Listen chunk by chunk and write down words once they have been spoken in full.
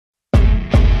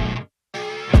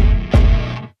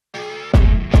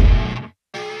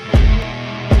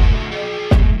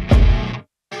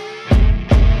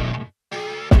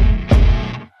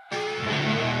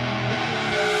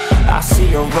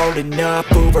rolling up,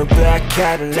 Uber black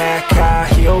Cadillac, high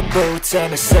heel boots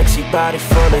and a sexy body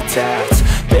full of tats.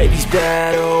 Baby's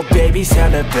bad, oh baby's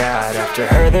hella bad. After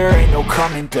her there ain't no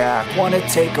coming back. Wanna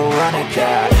take a run at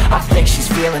that. I think she's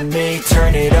feeling me,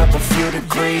 turn it up a few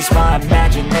degrees. My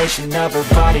imagination of her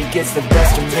body gets the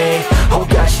best of me. Oh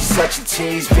gosh, she's such a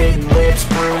tease, bitten lips,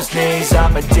 bruised knees.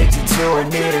 I'm addicted to her,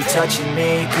 need her touching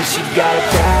me. Cause she got a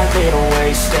bad little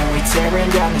waist, and we tearing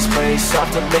down this place. Off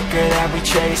the liquor that we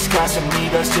chase,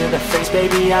 Casamigos to the face.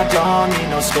 Baby, I don't need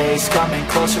no space. Coming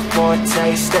closer for a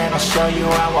taste, and I'll show you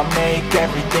how I make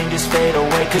everything just fade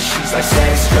away. Cause she's like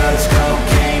sex, drugs,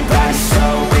 cocaine, body so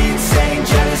insane.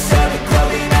 Jealous of the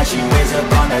clothing that she wears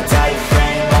up on a tight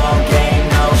frame. All game,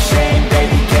 no shame,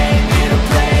 baby came here to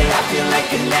play. I feel like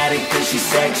an addict cause she's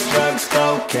sex, drugs,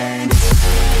 cocaine.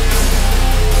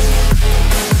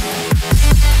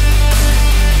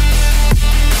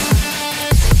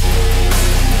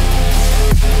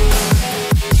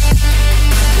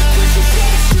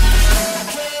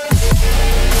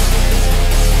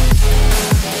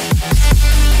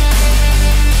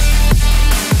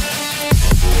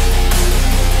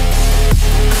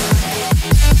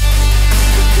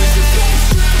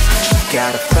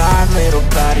 Got a fine little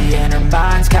body and her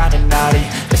mind's kinda naughty.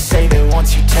 They say that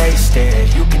once you taste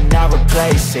it, you cannot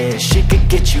replace it. She could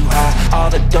get you high, all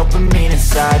the dopamine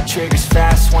inside triggers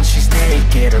fast once she's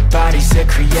naked. Her body's a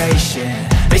creation.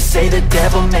 They say the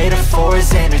devil made her for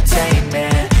his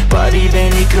entertainment, but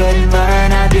even he couldn't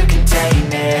learn how to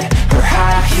contain it. Her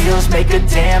high heels make a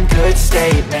damn good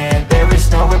statement. There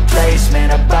is no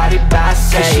replacement, a body by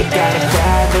Satan. Cause she got a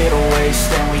bad little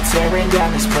waist, and we tearing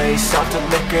down this place. Off the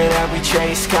liquor that we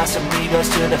chase, Casamigos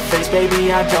to the face.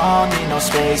 Baby, I don't need no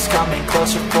space. Coming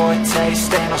closer for a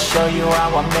taste, and I'll show you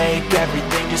how I make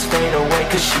everything just fade away.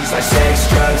 Cause she's like sex,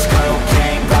 drugs,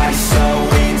 cocaine, body so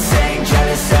insane.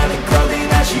 Jealous of the